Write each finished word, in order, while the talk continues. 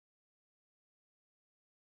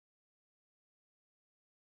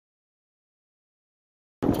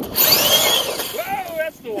Whoa,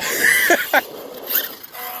 that's the one.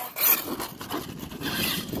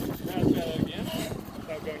 Now try that again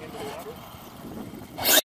without going into the water.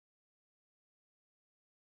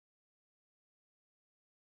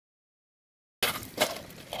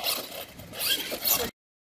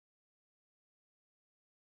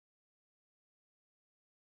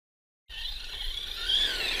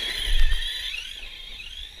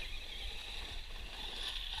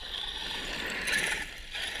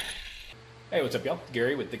 Hey, what's up, y'all?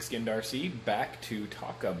 Gary with Thick Skinned RC, back to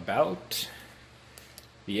talk about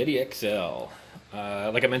the Yeti XL.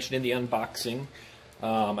 Like I mentioned in the unboxing,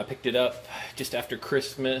 I picked it up just after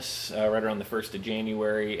Christmas, right around the 1st of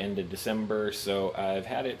January, end of December, so I've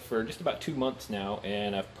had it for just about 2 months now,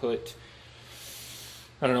 and I've put,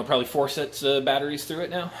 I don't know, probably 4 sets of batteries through it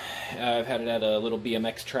now. I've had it at a little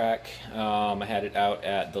BMX track, I had it out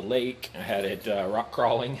at the lake, I had it rock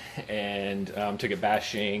crawling, and took it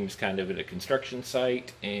bashing, just kind of at a construction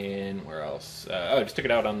site, and where else? I just took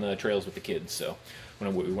it out on the trails with the kids, so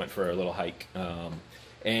when we went for a little hike.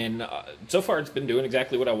 And so far it's been doing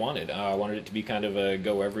exactly what I wanted. I wanted it to be kind of a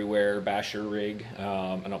go-everywhere basher rig.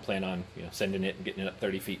 I don't plan on sending it and getting it up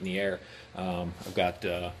 30 feet in the air. I've got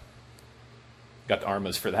the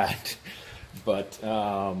armas for that, but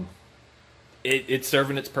it's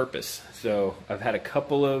serving its purpose. So I've had a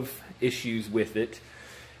couple of issues with it.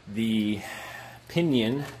 The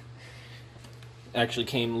pinion actually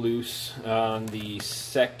came loose on the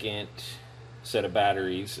second set of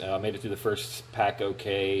batteries. Made it through the first pack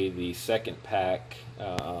okay. The second pack,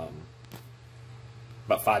 about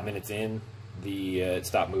 5 minutes in, it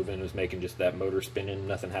stopped moving. It was making just that motor spinning,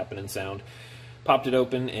 nothing happening sound. Popped it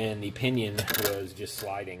open, and the pinion was just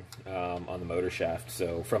sliding on the motor shaft.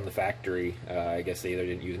 So from the factory, I guess they either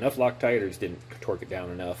didn't use enough Loctite or just didn't torque it down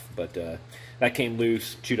enough. But that came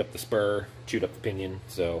loose, chewed up the spur, chewed up the pinion.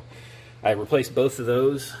 So I replaced both of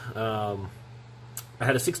those. I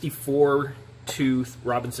had a 64-tooth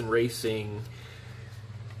Robinson Racing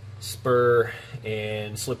spur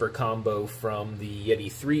and slipper combo from the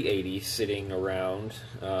Yeti 380 sitting around.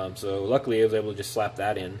 So luckily I was able to just slap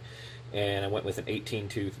that in. And I went with an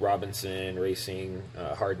 18-tooth Robinson Racing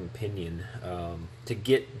hardened pinion. To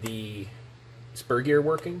get the spur gear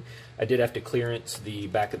working, I did have to clearance the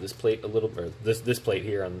back of this plate a little, or this plate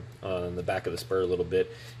here on the back of the spur a little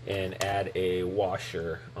bit, and add a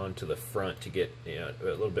washer onto the front to get a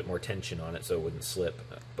little bit more tension on it so it wouldn't slip.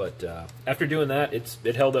 But after doing that,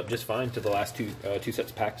 it held up just fine to the last two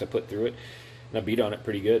sets of packs I put through it, and I beat on it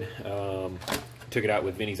pretty good. Took it out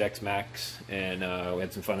with Vinny's X-Max, and we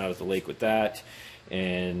had some fun out at the lake with that,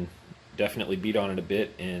 and definitely beat on it a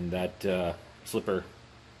bit, and that slipper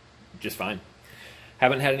just fine.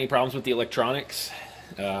 Haven't had any problems with the electronics.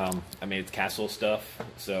 I mean, it's Castle stuff,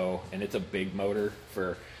 and it's a big motor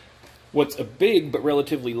for what's a big but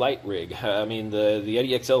relatively light rig. I mean, the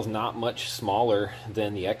Yeti XL is not much smaller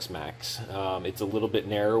than the X-Max. It's a little bit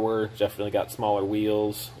narrower, definitely got smaller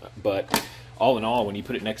wheels, but all in all, when you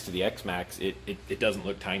put it next to the X-Max, it doesn't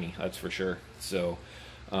look tiny, that's for sure. So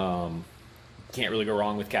can't really go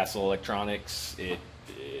wrong with Castle electronics.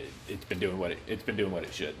 It's been doing what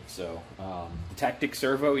it should. So the Tactic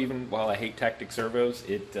servo, even while I hate Tactic servos,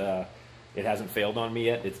 it hasn't failed on me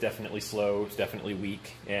yet. It's definitely slow, it's definitely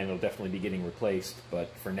weak, and it'll definitely be getting replaced.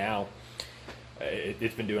 But for now,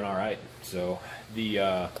 it's been doing all right. So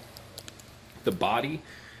the body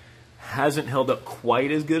hasn't held up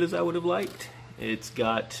quite as good as I would have liked. It's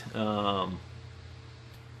got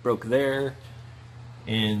broke there,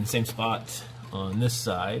 and same spot on this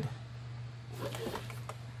side.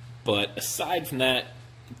 But aside from that,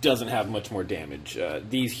 it doesn't have much more damage.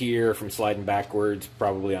 These here from sliding backwards,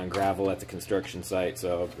 probably on gravel at the construction site,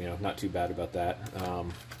 so not too bad about that.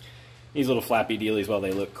 These little flappy dealies, while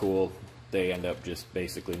they look cool, they end up just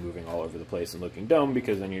basically moving all over the place and looking dumb,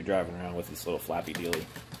 because then you're driving around with this little flappy dealie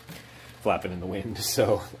flapping in the wind.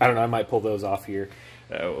 So I don't know, I might pull those off here.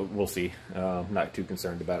 We'll see. Not too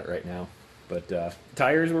concerned about it right now. But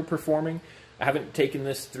tires were performing. I haven't taken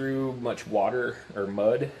this through much water or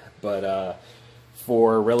mud, but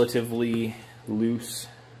for relatively loose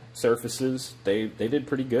surfaces, they did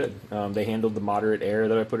pretty good. They handled the moderate air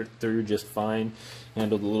that I put it through just fine.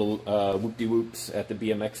 Handled the little whoop-de-whoops at the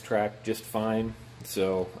BMX track just fine.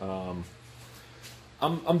 So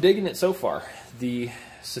I'm digging it so far. The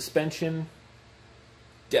suspension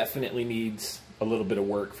definitely needs a little bit of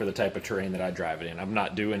work for the type of terrain that I drive it in. I'm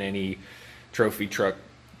not doing any trophy truck,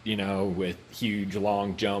 with huge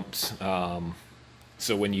long jumps.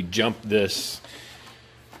 So when you jump this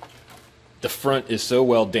the front is so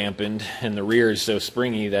well dampened and the rear is so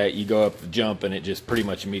springy that you go up the jump and it just pretty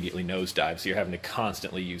much immediately nosedives. So you're having to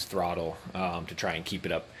constantly use throttle to try and keep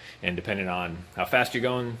it up. And depending on how fast you're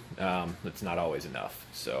going, that's not always enough.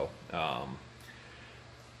 So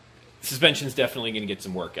suspension's definitely going to get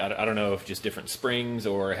some work. I don't know if just different springs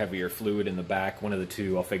or heavier fluid in the back. One of the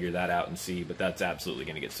two, I'll figure that out and see, but that's absolutely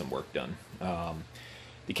going to get some work done.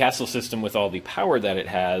 The Axial system, with all the power that it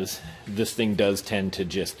has, this thing does tend to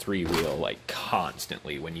just three-wheel like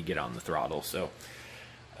constantly when you get on the throttle. So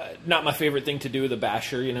not my favorite thing to do with a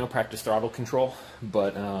basher, you know, practice throttle control,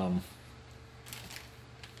 but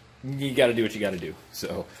you got to do what you got to do.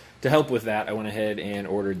 So to help with that, I went ahead and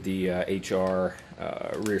ordered the HR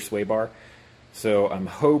rear sway bar. So I'm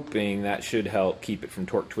hoping that should help keep it from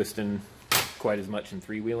torque twisting quite as much in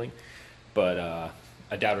three-wheeling. But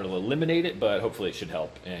I doubt it'll eliminate it, but hopefully it should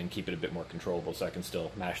help and keep it a bit more controllable so I can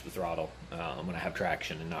still mash the throttle when I have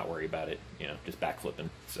traction and not worry about it, you know, just backflipping.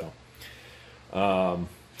 So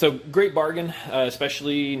great bargain,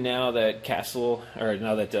 especially now that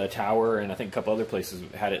Tower and I think a couple other places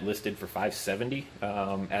had it listed for $570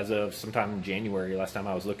 as of sometime in January. Last time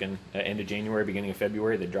I was looking, end of January, beginning of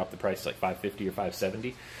February, they dropped the price to like $550 or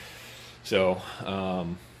 $570. So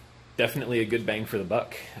definitely a good bang for the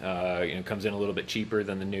buck. You know, comes in a little bit cheaper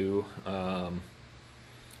than the new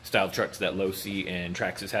style trucks that Losi and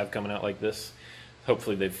Traxxas have coming out like this.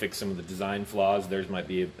 Hopefully they've fixed some of the design flaws. Theirs might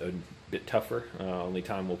be a bit tougher. Only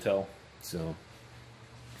time will tell. So,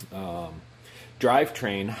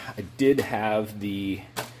 drivetrain, I did have the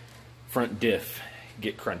front diff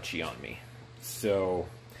get crunchy on me. So,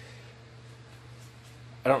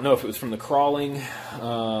 I don't know if it was from the crawling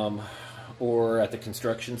or at the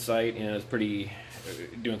construction site. You know, it's pretty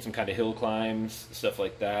doing some kind of hill climbs, stuff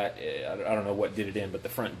like that. I don't know what did it in, but the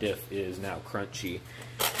front diff is now crunchy.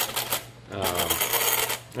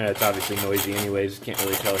 It's obviously noisy anyways, can't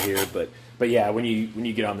really tell here, but yeah, when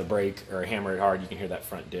you get on the brake or hammer it hard, you can hear that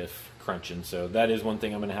front diff crunching. So that is one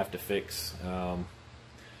thing I'm going to have to fix.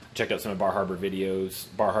 Checked out some of Bar Harbor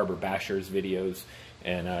Basher's videos,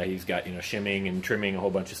 and he's got, you know, shimming and trimming a whole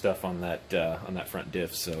bunch of stuff on that front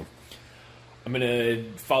diff. So I'm going to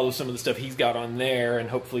follow some of the stuff he's got on there and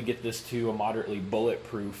hopefully get this to a moderately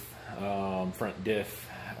bulletproof front diff.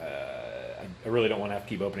 I really don't want to have to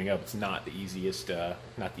keep opening up. It's not the easiest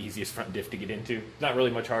front diff to get into. Not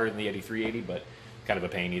really much harder than the Yeti 380, but kind of a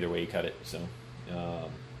pain either way you cut it. So,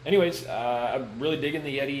 anyways, I'm really digging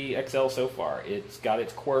the Yeti XL so far. It's got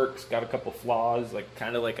its quirks, got a couple flaws,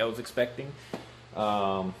 kind of like I was expecting.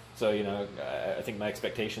 So, you know, I think my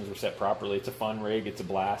expectations were set properly. It's a fun rig. It's a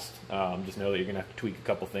blast. Just know that you're gonna have to tweak a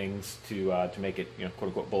couple things to make it, you know, quote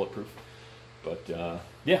unquote bulletproof. But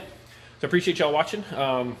yeah. So I appreciate y'all watching.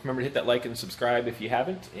 Remember to hit that like and subscribe if you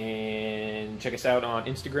haven't, and check us out on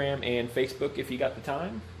Instagram and Facebook if you got the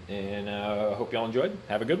time. And I hope y'all enjoyed.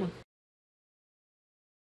 Have a good one.